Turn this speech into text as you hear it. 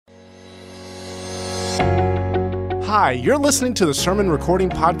Hi, you're listening to the sermon recording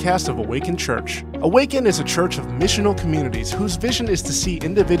podcast of Awaken Church. Awaken is a church of missional communities whose vision is to see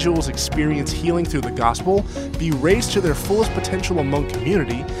individuals experience healing through the gospel, be raised to their fullest potential among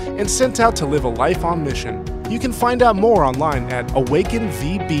community, and sent out to live a life on mission. You can find out more online at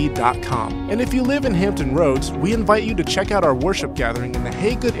awakenvb.com. And if you live in Hampton Roads, we invite you to check out our worship gathering in the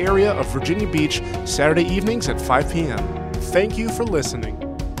Haygood area of Virginia Beach, Saturday evenings at 5 p.m. Thank you for listening.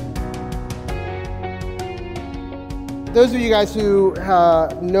 Those of you guys who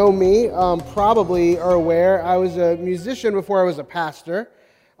know me probably are aware I was a musician before I was a pastor.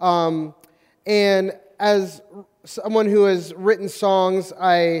 And as someone who has written songs,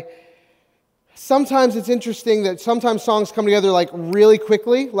 sometimes it's interesting that sometimes songs come together like really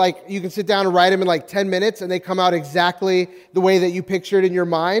quickly. Like you can sit down and write them in like 10 minutes and they come out exactly the way that you pictured in your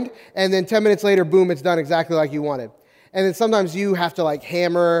mind. And then 10 minutes later, boom, it's done exactly like you wanted. And then sometimes you have to like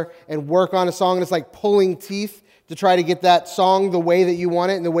hammer and work on a song and it's like pulling teeth to try to get that song the way that you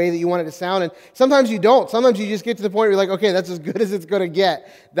want it and the way that you want it to sound. And sometimes you don't. Sometimes you just get to the point where you're like, okay, that's as good as it's going to get.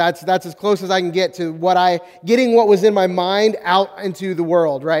 That's as close as I can get to getting what was in my mind out into the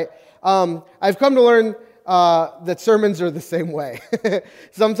world, right? I've come to learn that sermons are the same way.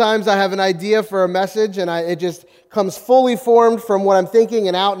 Sometimes I have an idea for a message and it just comes fully formed from what I'm thinking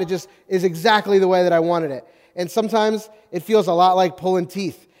and out, and it just is exactly the way that I wanted it. And sometimes it feels a lot like pulling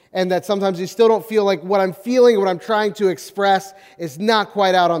teeth. And that sometimes you still don't feel like what I'm feeling, what I'm trying to express is not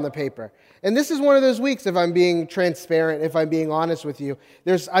quite out on the paper. And this is one of those weeks, if I'm being transparent, if I'm being honest with you.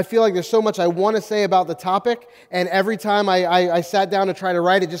 I feel like there's so much I want to say about the topic, and every time I sat down to try to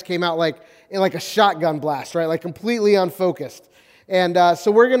write, it just came out like a shotgun blast, right? Like completely unfocused. And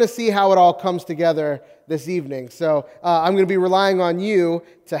so we're going to see how it all comes together this evening. So I'm going to be relying on you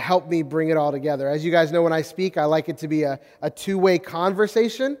to help me bring it all together. As you guys know, when I speak, I like it to be a two-way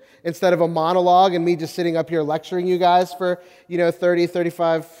conversation instead of a monologue and me just sitting up here lecturing you guys for, 30,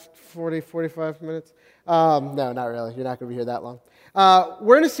 35, 40, 45 minutes. No, not really. You're not going to be here that long.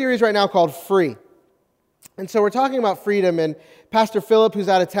 We're in a series right now called Free. And so we're talking about freedom, and Pastor Philip, who's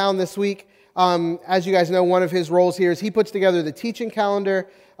out of town this week, as you guys know, one of his roles here is he puts together the teaching calendar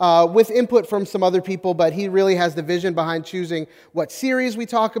with input from some other people, but he really has the vision behind choosing what series we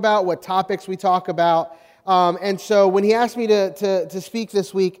talk about, what topics we talk about. And so when he asked me to speak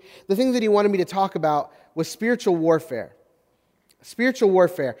this week, the thing that he wanted me to talk about was spiritual warfare. Spiritual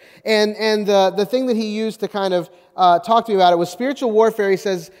warfare. And the thing that he used to kind of talk to me about it was spiritual warfare, he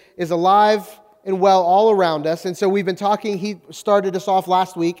says, is alive and well all around us. And so we've been talking, he started us off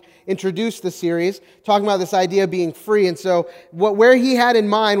last week, introduced the series, talking about this idea of being free. And so where he had in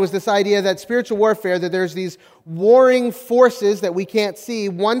mind was this idea that spiritual warfare, that there's these warring forces that we can't see.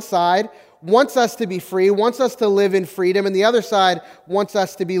 One side wants us to be free, wants us to live in freedom, and the other side wants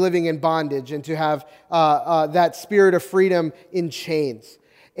us to be living in bondage and to have that spirit of freedom in chains.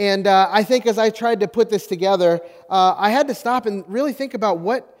 And I think as I tried to put this together, I had to stop and really think about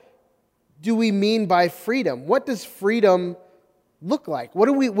what do we mean by freedom? What does freedom look like?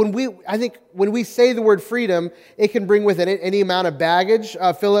 I think when we say the word freedom, it can bring with it any amount of baggage.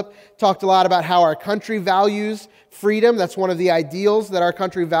 Philip talked a lot about how our country values freedom. That's one of the ideals that our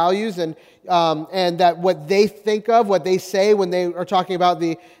country values, and that what they think of, what they say when they are talking about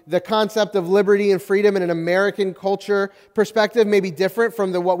the concept of liberty and freedom in an American culture perspective may be different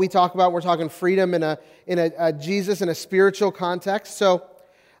from what we talk about. We're talking freedom in a Jesus in a spiritual context. So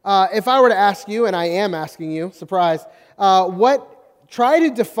if I were to ask you, and I am asking you, surprise, try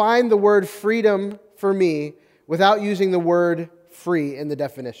to define the word freedom for me without using the word free in the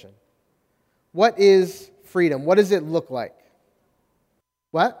definition. What is freedom? What does it look like?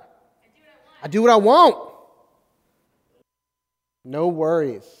 What? I do what I want. No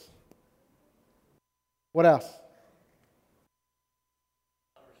worries. What else?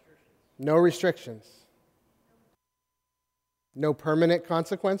 No restrictions. No permanent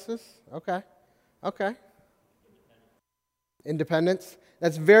consequences? Okay. Independence.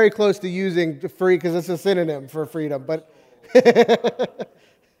 That's very close to using free because it's a synonym for freedom, but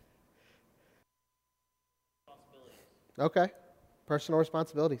okay. Personal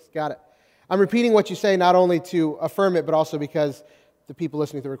responsibilities. Got it. I'm repeating what you say not only to affirm it, but also because the people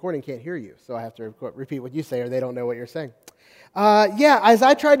listening to the recording can't hear you. So I have to repeat what you say or they don't know what you're saying. As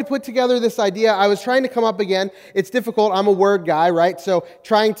I tried to put together this idea, I was trying to come up again. It's difficult. I'm a word guy, right? So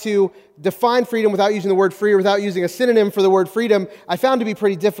trying to define freedom without using the word free or without using a synonym for the word freedom, I found to be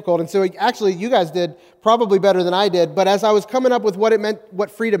pretty difficult. And so actually, you guys did probably better than I did. But as I was coming up with what it meant,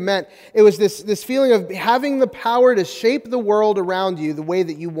 what freedom meant, it was this feeling of having the power to shape the world around you the way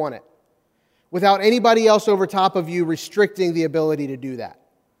that you want it, without anybody else over top of you restricting the ability to do that.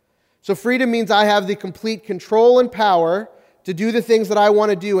 So freedom means I have the complete control and power to do the things that I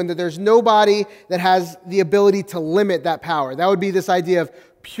want to do, and that there's nobody that has the ability to limit that power. That would be this idea of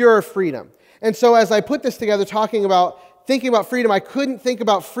pure freedom. And so as I put this together, thinking about freedom, I couldn't think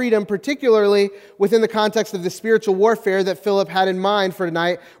about freedom, particularly within the context of the spiritual warfare that Philip had in mind for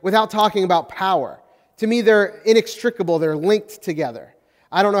tonight, without talking about power. To me, they're inextricable. They're linked together.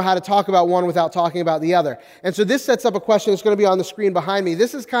 I don't know how to talk about one without talking about the other. And so this sets up a question that's going to be on the screen behind me.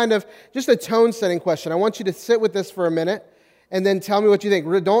 This is kind of just a tone-setting question. I want you to sit with this for a minute and then tell me what you think.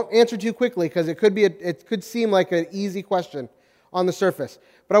 Don't answer too quickly, because it could seem like an easy question on the surface.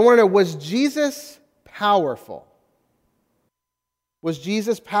 But I want to know, was Jesus powerful? Was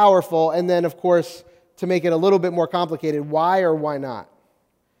Jesus powerful? And then, of course, to make it a little bit more complicated, why or why not?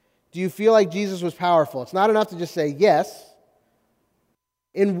 Do you feel like Jesus was powerful? It's not enough to just say yes.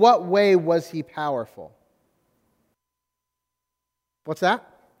 In what way was he powerful? What's that?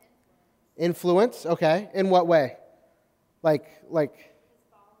 Influence. Okay. In what way?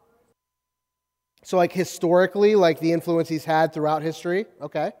 So like historically, like the influence he's had throughout history?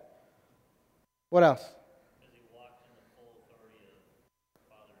 Okay. What else? Because he walked in the full authority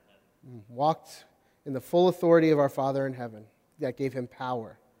of our Father in heaven. Walked in the full authority of our Father in heaven. That gave him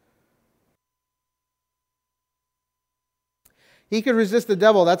power. He could resist the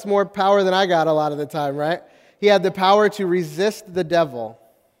devil. That's more power than I got a lot of the time, right? He had the power to resist the devil.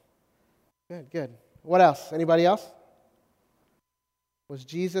 Good. What else? Anybody else? Was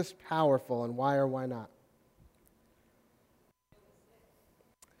Jesus powerful, and why or why not?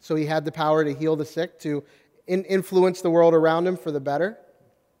 So he had the power to heal the sick, to influence the world around him for the better?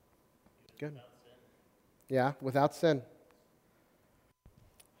 Good. Yeah, without sin.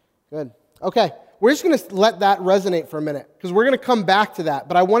 Good. Okay. We're just going to let that resonate for a minute, because we're going to come back to that.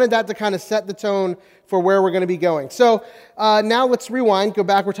 But I wanted that to kind of set the tone for where we're going to be going. So now let's rewind, go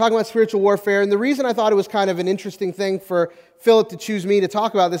back. We're talking about spiritual warfare. And the reason I thought it was kind of an interesting thing for Philip to choose me to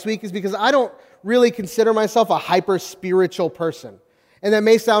talk about this week is because I don't really consider myself a hyper-spiritual person. And that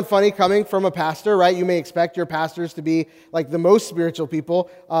may sound funny coming from a pastor, right? You may expect your pastors to be like the most spiritual people.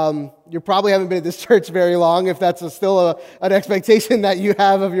 You probably haven't been at this church very long if that's still an expectation that you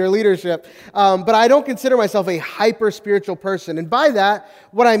have of your leadership. But I don't consider myself a hyper-spiritual person. And by that,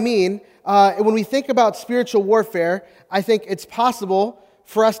 what I mean, when we think about spiritual warfare, I think it's possible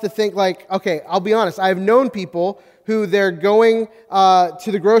for us to think like, okay, I'll be honest, I've known people who they're going to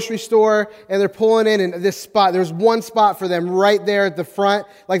the grocery store and they're pulling in this spot. There's one spot for them right there at the front.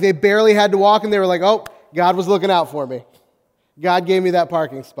 Like they barely had to walk and they were like, oh, God was looking out for me. God gave me that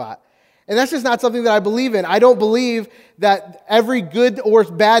parking spot. And that's just not something that I believe in. I don't believe that every good or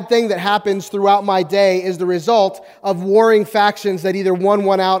bad thing that happens throughout my day is the result of warring factions that either won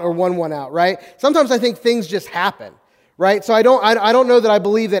one out or won one out, right? Sometimes I think things just happen. Right? So I don't know that I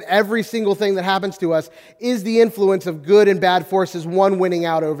believe that every single thing that happens to us is the influence of good and bad forces, one winning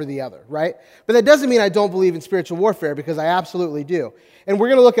out over the other, right? But that doesn't mean I don't believe in spiritual warfare, because I absolutely do. And we're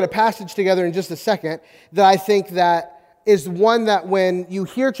going to look at a passage together in just a second that I think that is one that when you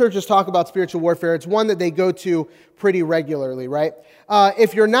hear churches talk about spiritual warfare, it's one that they go to pretty regularly, right?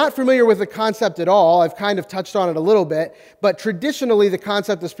 If you're not familiar with the concept at all, I've kind of touched on it a little bit, but traditionally the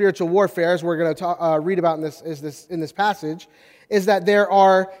concept of spiritual warfare, as we're going to read about in this passage, is that there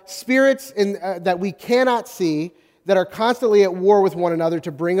are spirits that we cannot see that are constantly at war with one another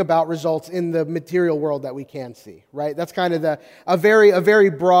to bring about results in the material world that we can see, right? That's kind of a very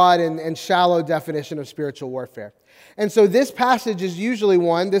broad and shallow definition of spiritual warfare. And so this passage is usually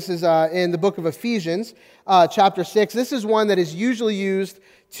one, this is in the book of Ephesians, chapter 6. This is one that is usually used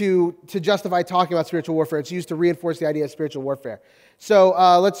to justify talking about spiritual warfare. It's used to reinforce the idea of spiritual warfare. So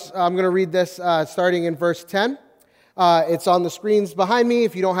I'm going to read this starting in verse 10. It's on the screens behind me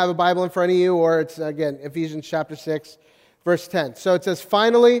if you don't have a Bible in front of you, or it's, again, Ephesians chapter 6, verse 10. So it says,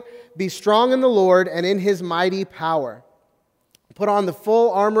 "Finally, be strong in the Lord and in His mighty power. Put on the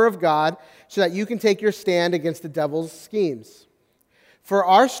full armor of God so that you can take your stand against the devil's schemes. For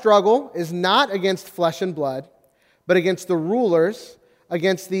our struggle is not against flesh and blood, but against the rulers,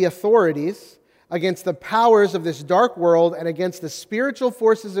 against the authorities, against the powers of this dark world, and against the spiritual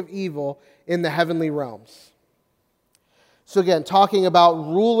forces of evil in the heavenly realms." So again, talking about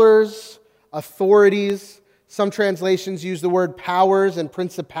rulers, authorities. Some translations use the word powers and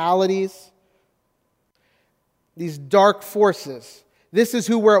principalities. These dark forces. This is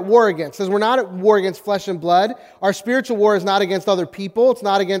who we're at war against. It says we're not at war against flesh and blood. Our spiritual war is not against other people. It's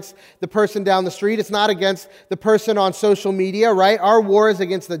not against the person down the street. It's not against the person on social media, right? Our war is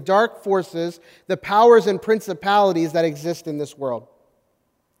against the dark forces, the powers and principalities that exist in this world.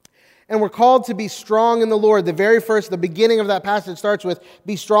 And we're called to be strong in the Lord. The beginning of that passage starts with,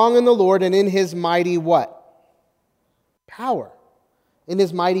 be strong in the Lord and in his mighty what? Power. In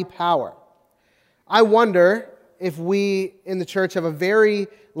his mighty power. I wonder if we in the church have a very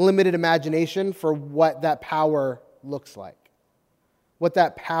limited imagination for what that power looks like. What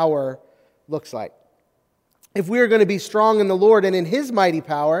that power looks like. If we are going to be strong in the Lord and in his mighty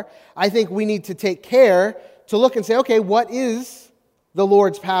power, I think we need to take care to look and say, okay, what is the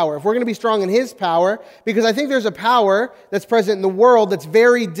Lord's power? If we're going to be strong in his power, because I think there's a power that's present in the world that's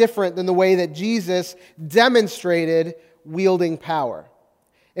very different than the way that Jesus demonstrated wielding power.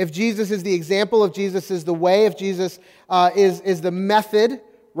 If Jesus is the example, if Jesus is the way, if Jesus is the method,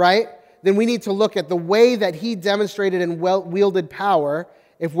 right, then we need to look at the way that he demonstrated and wielded power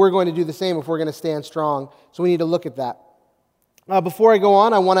if we're going to do the same, if we're going to stand strong. So we need to look at that. Before I go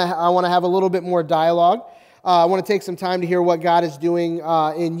on, I want to have a little bit more dialogue. I want to take some time to hear what God is doing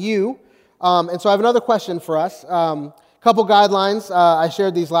in you. And so I have another question for us. Couple guidelines. I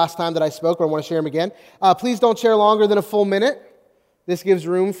shared these last time that I spoke, but I want to share them again. Please don't share longer than a full minute. This gives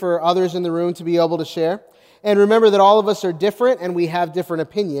room for others in the room to be able to share. And remember that all of us are different and we have different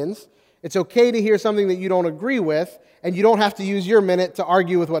opinions. It's okay to hear something that you don't agree with, and you don't have to use your minute to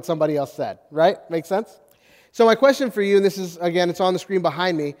argue with what somebody else said, right? Make sense? So my question for you, and this is, again, it's on the screen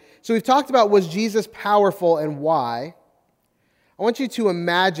behind me. So we've talked about, was Jesus powerful and why? I want you to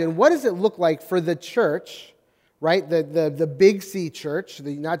imagine, what does it look like for the church, right? The big C church,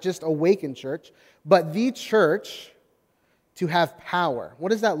 not just Awaken Church, but the church to have power. What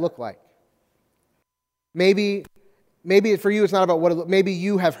does that look like? Maybe for you it's not about what it looks like. Maybe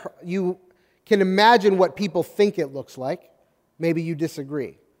you can imagine what people think it looks like. Maybe you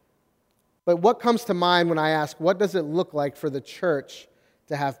disagree. But what comes to mind when I ask, what does it look like for the church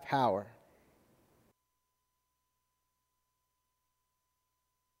to have power?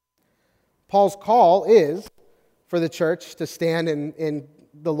 Paul's call is for the church to stand in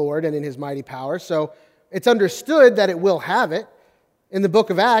the Lord and in his mighty power. So it's understood that it will have it. In the book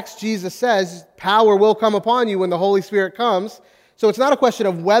of Acts, Jesus says, power will come upon you when the Holy Spirit comes. So it's not a question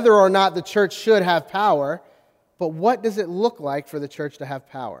of whether or not the church should have power, but what does it look like for the church to have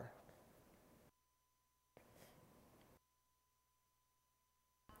power?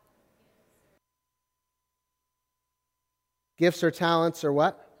 Gifts or talents or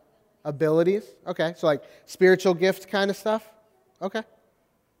what? Abilities? Okay, so like spiritual gift kind of stuff? Okay.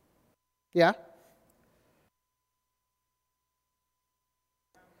 Yeah.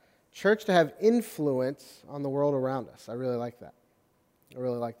 Church to have influence on the world around us. I really like that.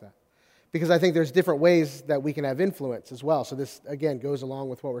 Because I think there's different ways that we can have influence as well. So this, again, goes along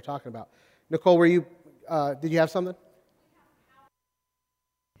with what we're talking about. Nicole, did you have something?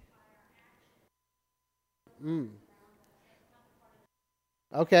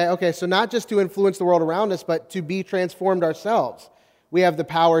 Okay, so not just to influence the world around us, but to be transformed ourselves. We have the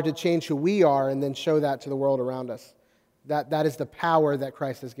power to change who we are and then show that to the world around us. That is the power that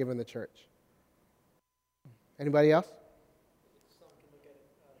Christ has given the church. Anybody else?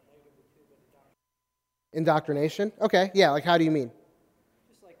 Indoctrination? Okay, yeah, like how do you mean?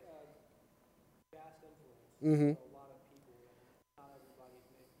 Just like vast influence. A lot of people, not everybody's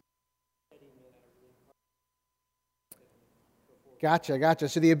fitting in at a really Gotcha.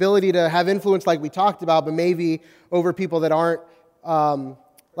 So the ability to have influence like we talked about, but maybe over people that aren't,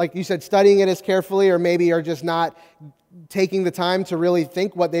 like you said, studying it as carefully, or maybe are just not taking the time to really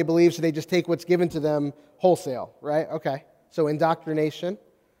think what they believe, so they just take what's given to them wholesale, right? Okay, so indoctrination.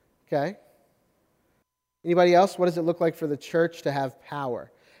 Okay. Anybody else? What does it look like for the church to have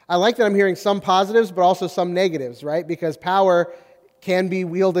power? I like that I'm hearing some positives, but also some negatives, right? Because power can be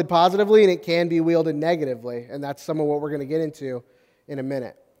wielded positively and it can be wielded negatively, and that's some of what we're going to get into in a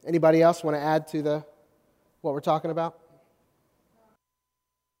minute. Anybody else want to add to what we're talking about?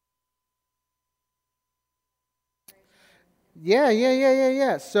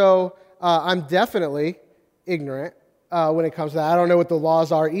 Yeah. So I'm definitely ignorant when it comes to that. I don't know what the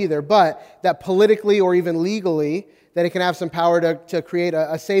laws are either, but that politically or even legally, that it can have some power to create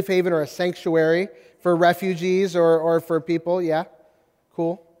a safe haven or a sanctuary for refugees or for people. Yeah,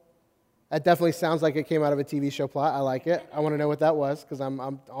 cool. That definitely sounds like it came out of a TV show plot. I like it. I want to know what that was because I'm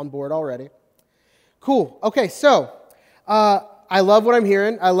on board already. Cool. Okay, so I love what I'm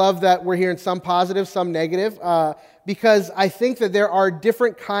hearing. I love that we're hearing some positive, some negative, because I think that there are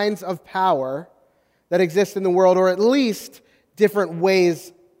different kinds of power that exist in the world, or at least different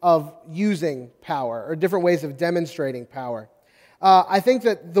ways of using power, or different ways of demonstrating power. I think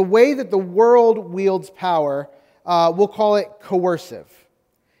that the way that the world wields power, we'll call it coercive.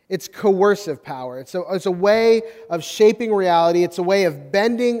 It's coercive power. It's a way of shaping reality. It's a way of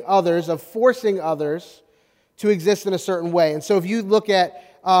bending others, of forcing others to exist in a certain way. And so if you look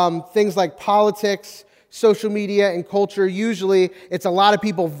at things like politics, social media, and culture, usually it's a lot of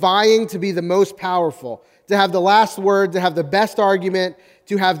people vying to be the most powerful, to have the last word, to have the best argument,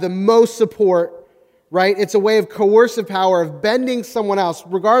 to have the most support, right? It's a way of coercive power, of bending someone else,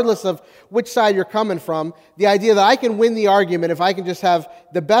 regardless of which side you're coming from. The idea that I can win the argument if I can just have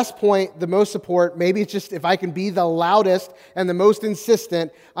the best point, the most support, maybe it's just if I can be the loudest and the most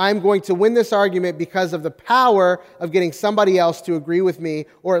insistent, I'm going to win this argument because of the power of getting somebody else to agree with me,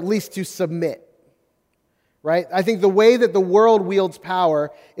 or at least to submit, right? I think the way that the world wields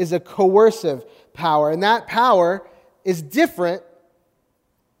power is a coercive power, and that power is different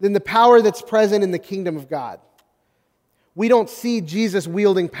than the power that's present in the kingdom of God. We don't see Jesus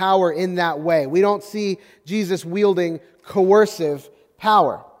wielding power in that way. We don't see Jesus wielding coercive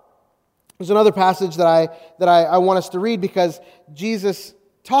power. There's another passage that I want us to read, because Jesus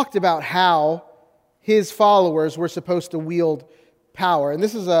talked about his followers were supposed to wield power. And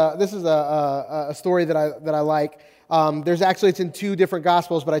this is a story that I like. It's in two different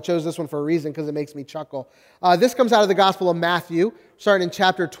Gospels, but I chose this one for a reason because it makes me chuckle. This comes out of the Gospel of Matthew, starting in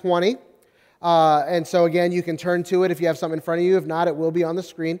chapter 20. And so again, you can turn to it if you have something in front of you. If not, it will be on the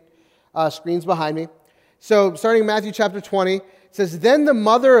screen. Screen's behind me. So starting in Matthew chapter 20, it says, "Then the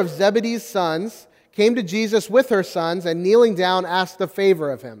mother of Zebedee's sons came to Jesus with her sons, and kneeling down asked a favor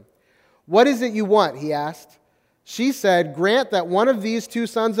of him. 'What is it you want?' he asked. She said, 'Grant that one of these two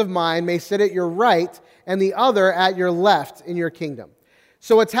sons of mine may sit at your right and the other at your left in your kingdom.'"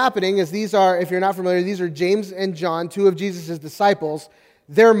 So what's happening is these are, if you're not familiar, these are James and John, two of Jesus' disciples.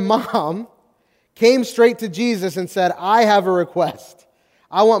 Their mom came straight to Jesus and said, "I have a request.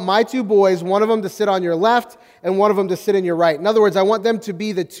 I want my two boys, one of them to sit on your left and one of them to sit in your right. In other words, I want them to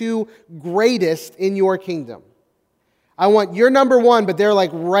be the two greatest in your kingdom. I want your number one, but they're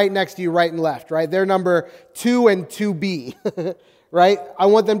like right next to you, right and left, right? They're number 2 and 2B, right? I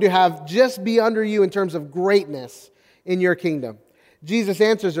want them to just be under you in terms of greatness in your kingdom." Jesus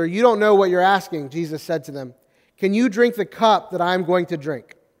answers her, "You don't know what you're asking," Jesus said to them. "Can you drink the cup that I'm going to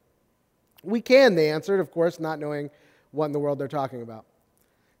drink?" "We can," they answered, of course, not knowing what in the world they're talking about.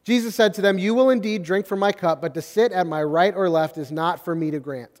 Jesus said to them, "You will indeed drink from my cup, but to sit at my right or left is not for me to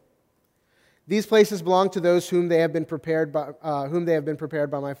grant. These places belong to those whom they have been prepared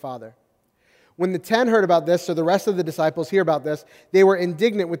by my Father." When the 10 heard about this, so the rest of the disciples hear about this, they were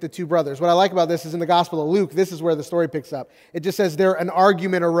indignant with the two brothers. What I like about this is in the Gospel of Luke, this is where the story picks up. It just says an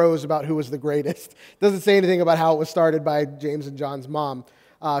argument arose about who was the greatest. It doesn't say anything about how it was started by James and John's mom,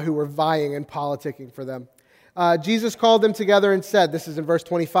 who were vying and politicking for them. Jesus called them together and said, this is in verse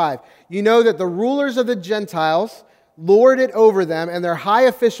 25, "You know that the rulers of the Gentiles lord it over them, and their high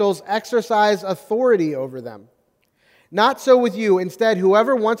officials exercise authority over them. Not so with you. Instead,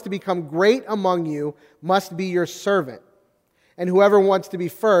 whoever wants to become great among you must be your servant, and whoever wants to be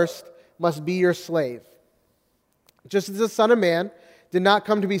first must be your slave. Just as the Son of Man did not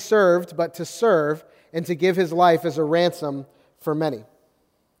come to be served, but to serve, and to give his life as a ransom for many."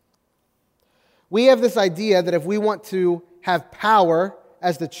 We have this idea that if we want to have power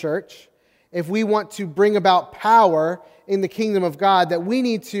as the church, if we want to bring about power in the kingdom of God, that we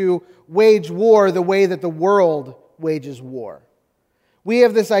need to wage war the way that the world wages war. We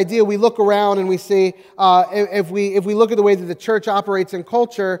have this idea, we look around and we see, if we look at the way that the church operates in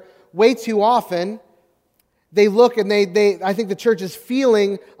culture, way too often, they look and I think the church is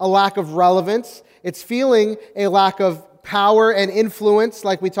feeling a lack of relevance. It's feeling a lack of power and influence,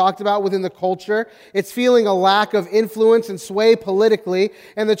 like we talked about within the culture. It's feeling a lack of influence and sway politically.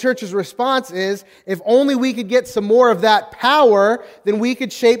 And the church's response is, if only we could get some more of that power, then we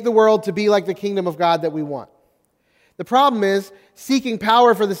could shape the world to be like the kingdom of God that we want. The problem is, seeking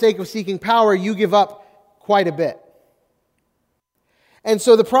power for the sake of seeking power, you give up quite a bit. And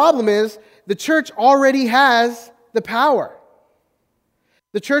so the problem is, the church already has the power.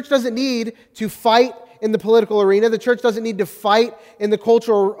 The church doesn't need to fight in the political arena. The church doesn't need to fight in the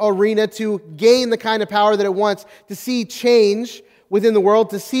cultural arena to gain the kind of power that it wants to see change within the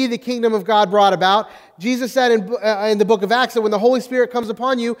world, to see the kingdom of God brought about. Jesus said in the book of Acts that when the Holy Spirit comes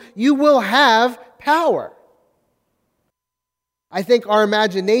upon you, you will have power. I think our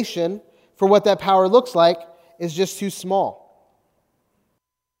imagination for what that power looks like is just too small.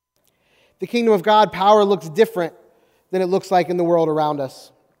 The kingdom of God, power looks different than it looks like in the world around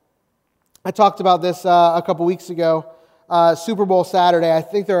us. I talked about this a couple weeks ago, Super Bowl Saturday. I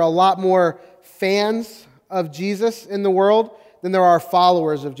think there are a lot more fans of Jesus in the world than there are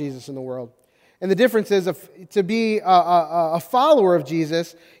followers of Jesus in the world. And the difference is, to be a follower of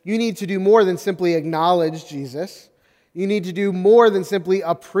Jesus, you need to do more than simply acknowledge Jesus. You need to do more than simply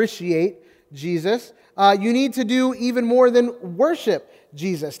appreciate Jesus. You need to do even more than worship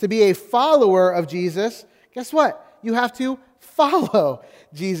Jesus. To be a follower of Jesus, guess what? You have to follow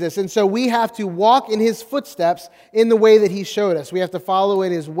Jesus. And so we have to walk in his footsteps in the way that he showed us. We have to follow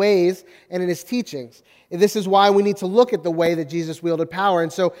in his ways and in his teachings. And this is why we need to look at the way that Jesus wielded power.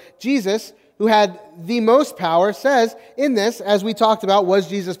 And so Jesus, who had the most power, says in this, as we talked about, was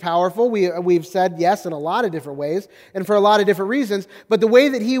Jesus powerful? We've said yes in a lot of different ways and for a lot of different reasons, but the way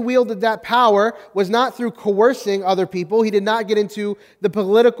that he wielded that power was not through coercing other people. He did not get into the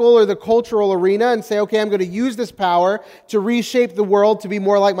political or the cultural arena and say, okay, I'm going to use this power to reshape the world to be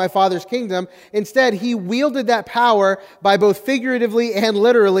more like my Father's kingdom. Instead, he wielded that power by both figuratively and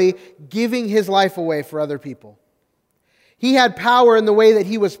literally giving his life away for other people. He had power in the way that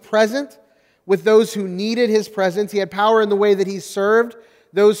he was present with those who needed his presence. He had power in the way that he served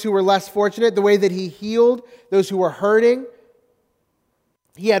those who were less fortunate, the way that he healed those who were hurting.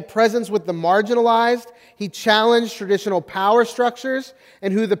 He had presence with the marginalized. He challenged traditional power structures,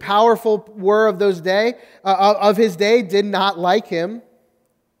 and who the powerful were of his day did not like him.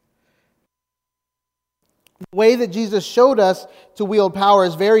 The way that Jesus showed us to wield power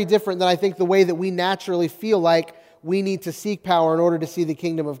is very different than I think the way that we naturally feel like we need to seek power in order to see the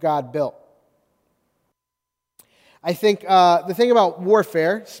kingdom of God built. I think the thing about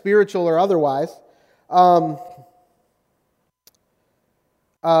warfare, spiritual or otherwise,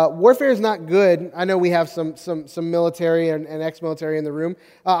 warfare is not good. I know we have some military and ex-military in the room.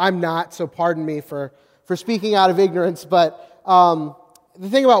 I'm not, so pardon me for speaking out of ignorance. But the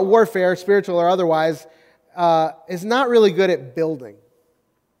thing about warfare, spiritual or otherwise, is not really good at building.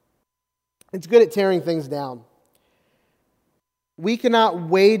 It's good at tearing things down. We cannot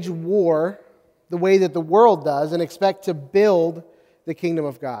wage war the way that the world does and expect to build the kingdom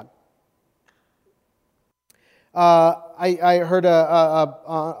of God. I heard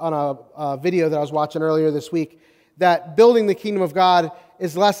on a video that I was watching earlier this week that building the kingdom of God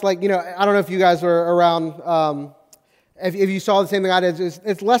is less like, I don't know if you guys were around, if you saw the same thing I did,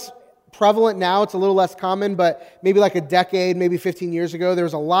 it's less prevalent now, it's a little less common, but maybe like a decade, maybe 15 years ago, there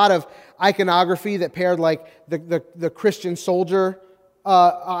was a lot of iconography that paired like the Christian soldier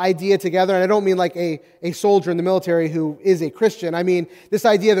idea together. And I don't mean like a soldier in the military who is a Christian. I mean this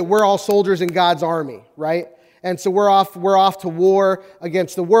idea that we're all soldiers in God's army, right? And so we're off to war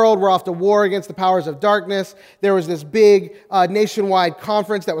against the world. We're off to war against the powers of darkness. There was this big nationwide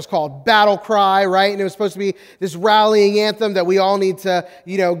conference that was called Battle Cry, right? And it was supposed to be this rallying anthem that we all need to,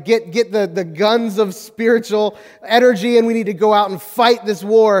 get the guns of spiritual energy, and we need to go out and fight this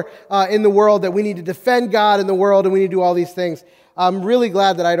war in the world, that we need to defend God in the world, and we need to do all these things. I'm really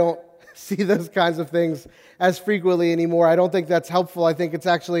glad that I don't see those kinds of things as frequently anymore. I don't think that's helpful. I think it's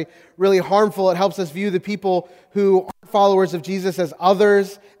actually really harmful. It helps us view the people who aren't followers of Jesus as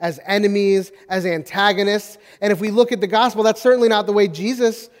others, as enemies, as antagonists. And if we look at the gospel, that's certainly not the way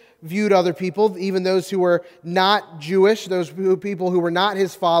Jesus viewed other people, even those who were not Jewish, those people who were not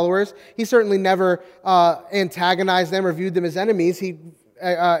his followers. He certainly never antagonized them or viewed them as enemies. He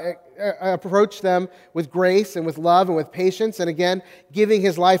approach them with grace and with love and with patience, and again, giving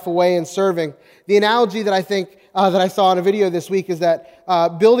his life away and serving. The analogy that I think that I saw in a video this week is that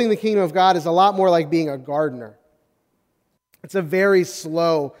building the kingdom of God is a lot more like being a gardener. It's a very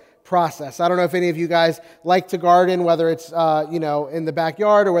slow process. I don't know if any of you guys like to garden, whether it's in the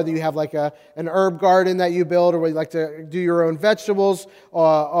backyard, or whether you have like an herb garden that you build, or whether you like to do your own vegetables,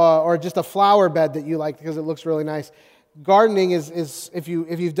 or just a flower bed that you like because it looks really nice. Gardening is if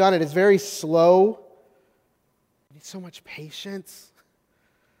you've done it, it's very slow. You need so much patience.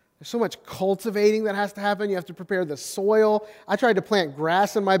 There's so much cultivating that has to happen. You have to prepare the soil. I tried to plant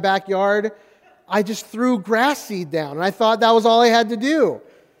grass in my backyard. I just threw grass seed down, and I thought that was all I had to do.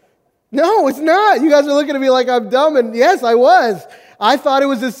 No, it's not. You guys are looking at me like I'm dumb, and yes, I was. I thought it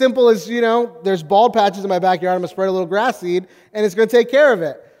was as simple as, there's bald patches in my backyard. I'm going to spread a little grass seed, and it's going to take care of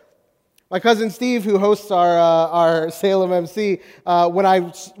it. My cousin Steve, who hosts our Salem MC,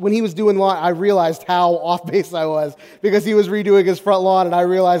 when he was doing lawn, I realized how off base I was, because he was redoing his front lawn, and I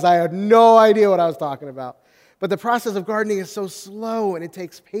realized I had no idea what I was talking about. But the process of gardening is so slow, and it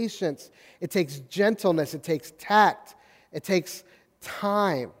takes patience, it takes gentleness, it takes tact, it takes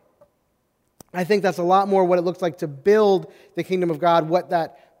time. I think that's a lot more what it looks like to build the kingdom of God, what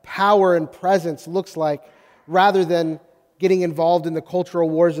that power and presence looks like, rather than getting involved in the cultural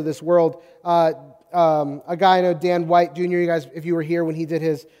wars of this world. A guy I know, Dan White Jr., you guys, if you were here when he did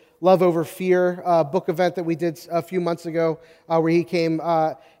his Love Over Fear book event that we did a few months ago, where he came.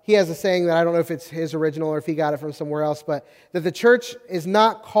 He has a saying that I don't know if it's his original or if he got it from somewhere else, but that the church is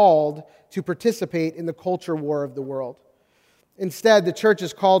not called to participate in the culture war of the world. Instead, the church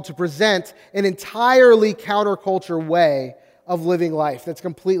is called to present an entirely counterculture way of living life that's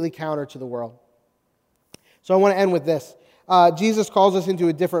completely counter to the world. So I want to end with this. Jesus calls us into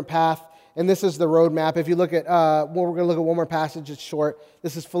a different path, and this is the roadmap. If you look at, we're going to look at one more passage, it's short.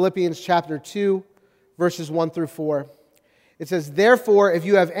 This is Philippians chapter 2, verses 1 through 4. It says, "Therefore, if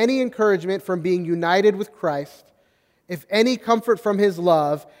you have any encouragement from being united with Christ, if any comfort from His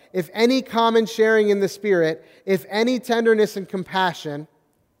love, if any common sharing in the Spirit, if any tenderness and compassion,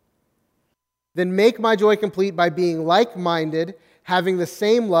 then make my joy complete by being like-minded, having the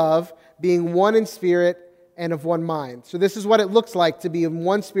same love, being one in spirit and of one mind." So this is what it looks like to be in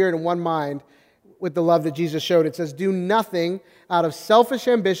one spirit and one mind with the love that Jesus showed. It says, "Do nothing out of selfish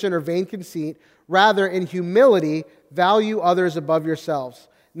ambition or vain conceit. Rather, in humility, value others above yourselves,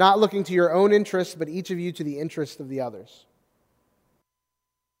 not looking to your own interests, but each of you to the interest of the others."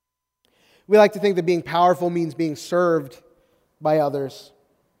 We like to think that being powerful means being served by others.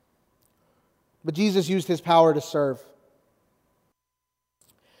 But Jesus used His power to serve.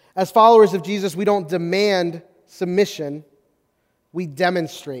 As followers of Jesus, we don't demand submission, we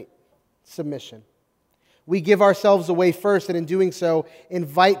demonstrate submission. We give ourselves away first, and in doing so,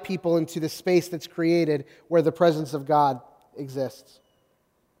 invite people into the space that's created where the presence of God exists.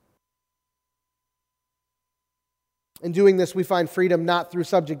 In doing this, we find freedom not through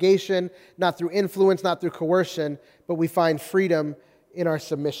subjugation, not through influence, not through coercion, but we find freedom in our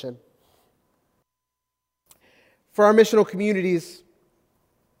submission. For our missional communities,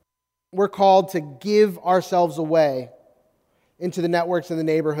 we're called to give ourselves away into the networks and the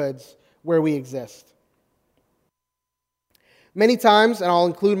neighborhoods where we exist. Many times, and I'll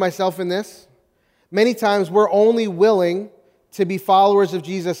include myself in this, many times we're only willing to be followers of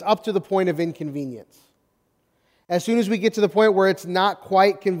Jesus up to the point of inconvenience. As soon as we get to the point where it's not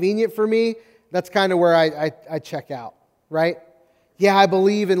quite convenient for me, that's kind of where I check out, right? Yeah, I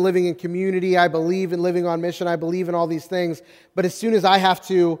believe in living in community, I believe in living on mission, I believe in all these things, but as soon as I have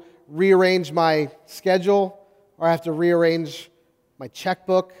to rearrange my schedule, or I have to rearrange my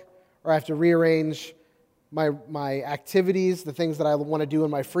checkbook, or I have to rearrange my activities, the things that I want to do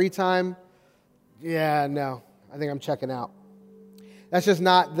in my free time, yeah, no, I think I'm checking out. That's just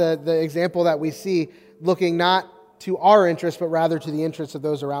not the example that we see, looking not to our interests, but rather to the interests of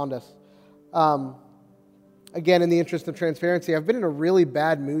those around us. Again, in the interest of transparency, I've been in a really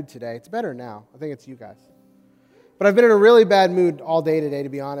bad mood today. It's better now. I think it's you guys. But I've been in a really bad mood all day today, to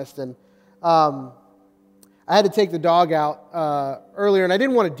be honest. And I had to take the dog out earlier, and I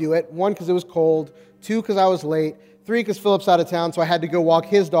didn't want to do it. One, because it was cold. Two, because I was late. Three, because Philip's out of town, so I had to go walk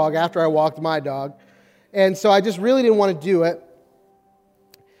his dog after I walked my dog. And so I just really didn't want to do it.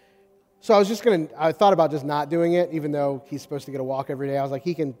 So I thought about just not doing it, even though he's supposed to get a walk every day. I was like,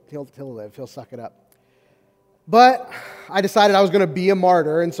 he'll live, he'll suck it up. But I decided I was going to be a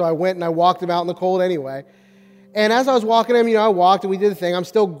martyr, and so I went and I walked him out in the cold anyway. And as I was walking him, I walked and we did the thing. I'm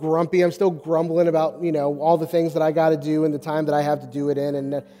still grumpy. I'm still grumbling about, all the things that I got to do and the time that I have to do it in.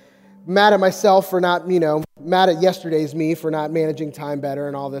 And mad at myself for not, mad at yesterday's me for not managing time better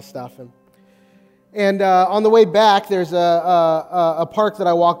and all this stuff. And on the way back, there's a park that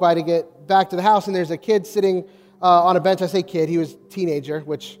I walk by to get back to the house, and there's a kid sitting on a bench. I say kid, he was a teenager,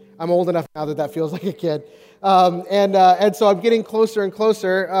 which I'm old enough now that feels like a kid. And so I'm getting closer and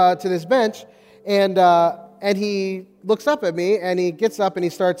closer to this bench, and he looks up at me, and he gets up and he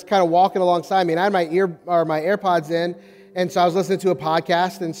starts kind of walking alongside me. And I had my AirPods in, and so I was listening to a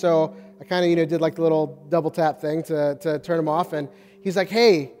podcast, and so I kind of did like the little double tap thing to turn him off. And he's like,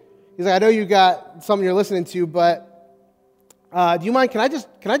 "Hey," he's like, "I know you got something you're listening to, but do you mind? Can I just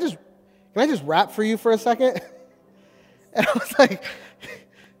rap for you for a second?" And I was like,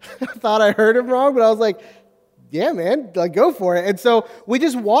 I thought I heard him wrong, but I was like, yeah, man, go for it. And so we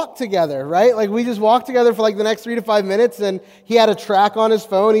just walked together, right? We just walked together for the next 3 to 5 minutes, and he had a track on his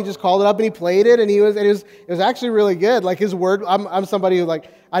phone. He just called it up and he played it, and it was actually really good. His word, I'm somebody who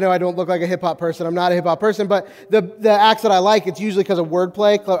I know I don't look like a hip hop person. I'm not a hip hop person, but the acts that I like, it's usually because of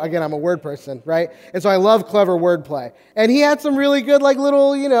wordplay. Again, I'm a word person, right? And so I love clever wordplay. And he had some really good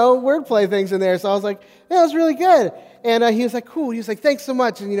little wordplay things in there. So I was like, yeah, it was really good. And he was like, cool. He was like, thanks so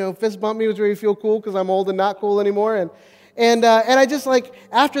much. And, fist bump me, was really feel cool because I'm old and not cool anymore. And I just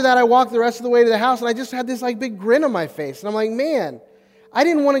after that, I walked the rest of the way to the house, and I just had this big grin on my face. And I'm like, man, I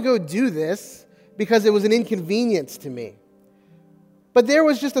didn't want to go do this because it was an inconvenience to me. But there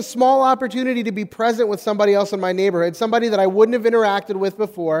was just a small opportunity to be present with somebody else in my neighborhood, somebody that I wouldn't have interacted with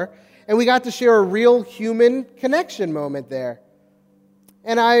before, and we got to share a real human connection moment there.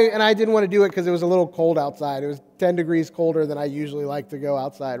 And I didn't want to do it because it was a little cold outside. It was 10 degrees colder than I usually like to go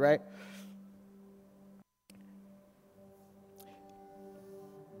outside, right?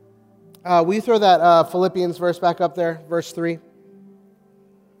 Will you throw that Philippians verse back up there, verse 3?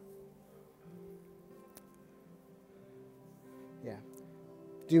 Yeah.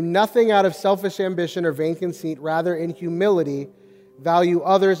 Do nothing out of selfish ambition or vain conceit, rather in humility value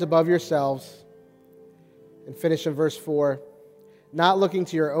others above yourselves. And finish in verse 4. Not looking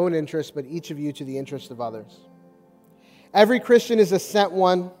to your own interest, but each of you to the interest of others. Every Christian is a sent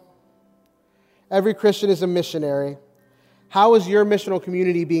one. Every Christian is a missionary. How is your missional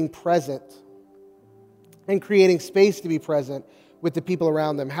community being present and creating space to be present with the people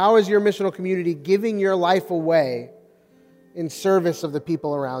around them? How is your missional community giving your life away in service of the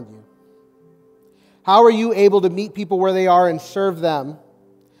people around you? How are you able to meet people where they are and serve them,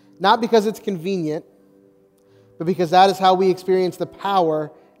 not because it's convenient, but because that is how we experience the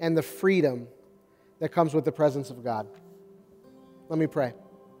power and the freedom that comes with the presence of God? Let me pray.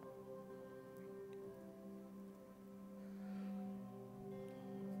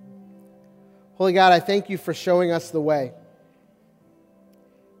 Holy God, I thank you for showing us the way.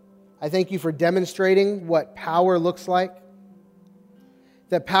 I thank you for demonstrating what power looks like.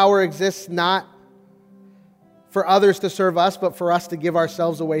 That power exists not for others to serve us, but for us to give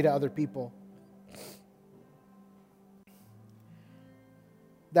ourselves away to other people.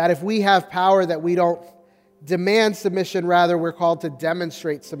 That if we have power, that we don't demand submission, rather we're called to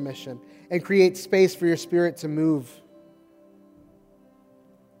demonstrate submission and create space for your Spirit to move.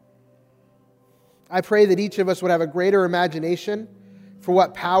 I pray that each of us would have a greater imagination for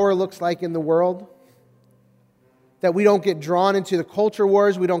what power looks like in the world. That we don't get drawn into the culture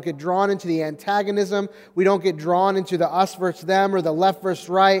wars, we don't get drawn into the antagonism, we don't get drawn into the us versus them or the left versus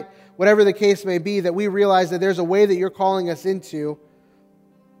right, whatever the case may be, that we realize that there's a way that you're calling us into,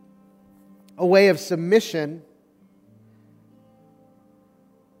 a way of submission,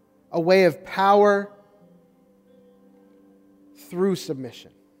 a way of power through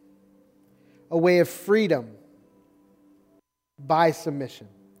submission. A way of freedom by submission.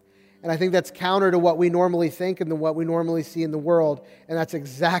 And I think that's counter to what we normally think and what we normally see in the world, and that's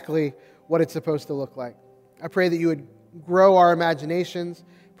exactly what it's supposed to look like. I pray that you would grow our imaginations,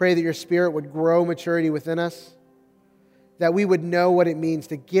 pray that your Spirit would grow maturity within us, that we would know what it means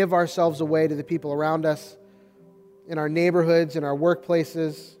to give ourselves away to the people around us, in our neighborhoods, in our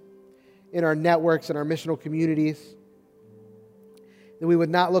workplaces, in our networks, in our missional communities. That we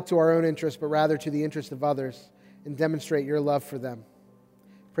would not look to our own interests, but rather to the interest of others and demonstrate your love for them.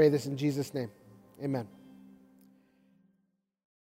 Pray this in Jesus' name. Amen.